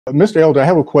Mr. Elder, I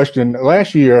have a question.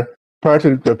 Last year, prior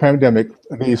to the pandemic,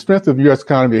 the strength of the U.S.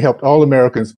 economy helped all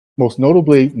Americans, most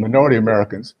notably minority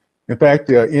Americans. In fact,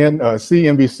 in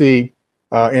CNBC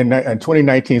in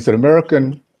 2019 said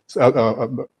African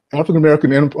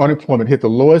American unemployment hit the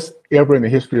lowest ever in the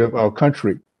history of our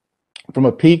country, from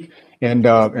a peak in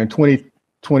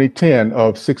 2010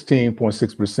 of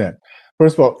 16.6%.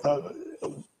 First of all,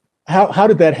 how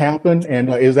did that happen,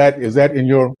 and is that in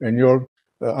your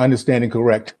understanding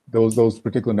correct? Those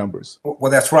particular numbers?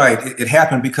 Well, that's right. It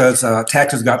happened because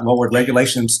taxes got lowered,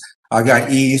 regulations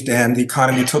got eased, and the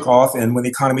economy took off. And when the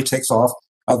economy takes off,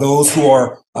 those who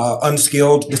are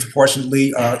unskilled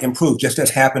disproportionately improve, just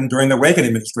as happened during the Reagan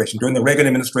administration. During the Reagan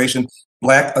administration,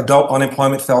 Black adult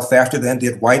unemployment fell faster than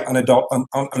did white adult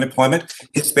unemployment.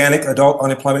 Hispanic adult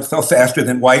unemployment fell faster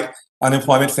than white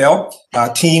unemployment fell.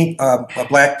 Black teen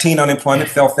unemployment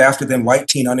fell faster than white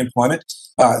teen unemployment.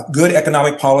 Good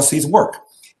economic policies work.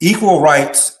 Equal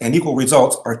rights and equal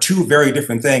results are two very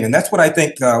different things. And that's what I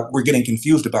think we're getting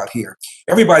confused about here.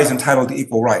 Everybody's entitled to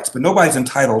equal rights, but nobody's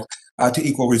entitled to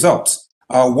equal results.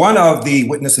 One of the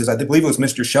witnesses, I believe it was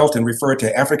Mr. Shelton, referred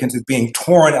to Africans as being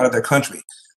torn out of their country.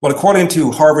 Well, according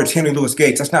to Harvard's Henry Louis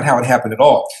Gates, that's not how it happened at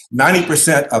all.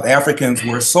 90% of Africans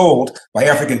were sold by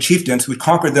African chieftains who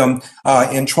conquered them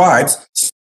in tribes,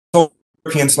 sold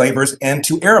European slavers and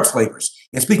to Arab slavers.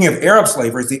 And speaking of Arab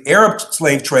slavers, the Arab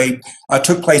slave trade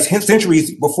took place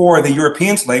centuries before the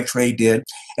European slave trade did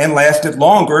and lasted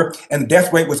longer, and the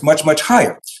death rate was much, much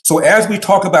higher. So as we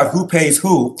talk about who pays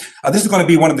who, this is going to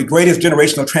be one of the greatest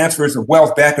generational transfers of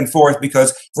wealth back and forth,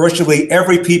 because virtually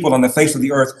every people on the face of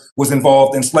the earth was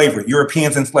involved in slavery.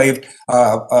 Europeans enslaved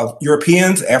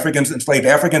Europeans, Africans enslaved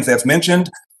Africans, as mentioned.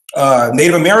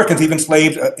 Native Americans even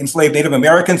enslaved Native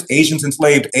Americans, Asians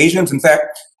enslaved Asians. In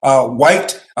fact,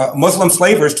 white Muslim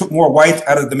slavers took more whites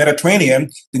out of the Mediterranean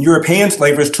than European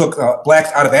slavers took blacks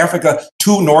out of Africa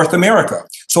to North America.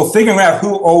 So figuring out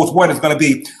who owes what is going to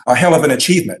be a hell of an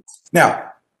achievement. Now,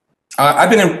 I've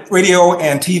been in radio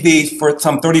and TV for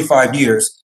some 35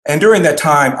 years. And during that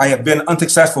time, I have been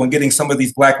unsuccessful in getting some of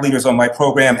these Black leaders on my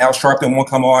program. Al Sharpton won't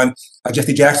come on.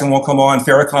 Jesse Jackson won't come on.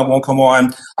 Farrakhan won't come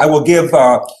on. I will give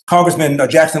Congressman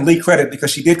Jackson Lee credit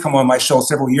because she did come on my show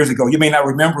several years ago. You may not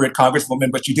remember it, Congresswoman,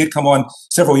 but she did come on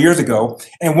several years ago.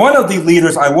 And one of the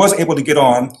leaders I was able to get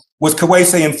on was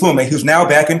Kweisi Mfume, who's now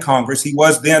back in Congress. He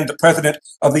was then the president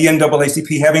of the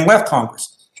NAACP, having left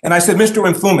Congress. And I said, Mr.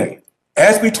 Mfume,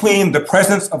 as between the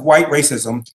presence of white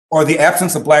racism or the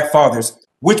absence of Black fathers,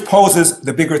 which poses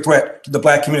the bigger threat to the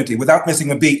Black community? Without missing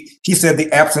a beat, he said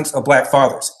the absence of Black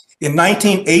fathers. In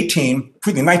 1915,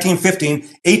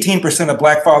 18% of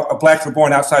Blacks were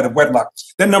born outside of wedlock.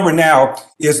 That number now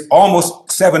is almost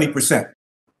 70%.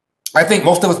 I think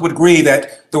most of us would agree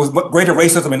that there was greater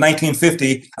racism in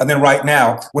 1950 than right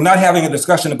now. We're not having a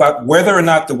discussion about whether or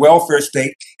not the welfare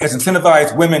state has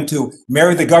incentivized women to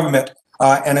marry the government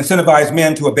and incentivize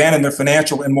men to abandon their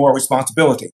financial and moral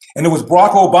responsibility. And it was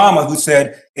Barack Obama who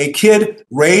said, a kid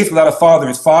raised without a father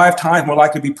is 5 times more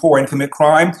likely to be poor and commit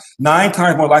crime, 9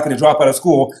 times more likely to drop out of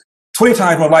school, 20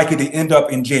 times more likely to end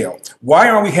up in jail. Why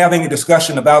aren't we having a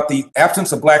discussion about the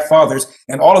absence of Black fathers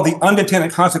and all of the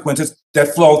unintended consequences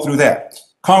that flow through that?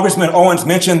 Congressman Owens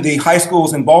mentioned the high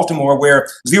schools in Baltimore where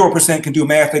 0% can do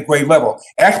math at grade level.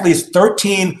 Actually, it's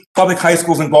 13 public high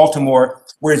schools in Baltimore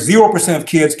where 0% of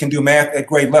kids can do math at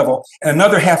grade level, and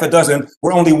another half a dozen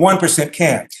where only 1%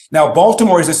 can. Now,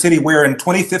 Baltimore is a city where in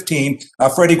 2015,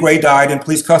 Freddie Gray died in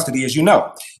police custody, as you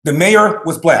know. The mayor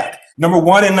was Black. Number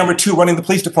 1 and number 2 running the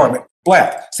police department,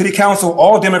 Black. City council,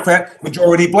 all Democrat,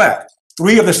 majority Black.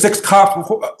 3 of the 6 cops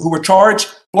who were charged,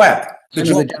 Black. The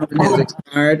gentleman has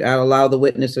expired. I'll allow the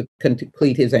witness to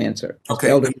complete his answer. Okay.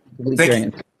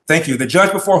 Thank you. The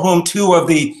judge before whom 2 of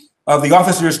the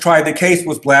officers tried the case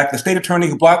was Black. The state attorney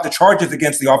who blocked the charges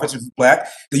against the officers was Black.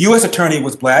 The U.S. attorney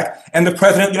was Black. And the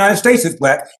president of the United States is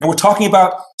Black. And we're talking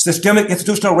about systemic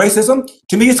institutional racism.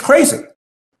 To me, it's crazy.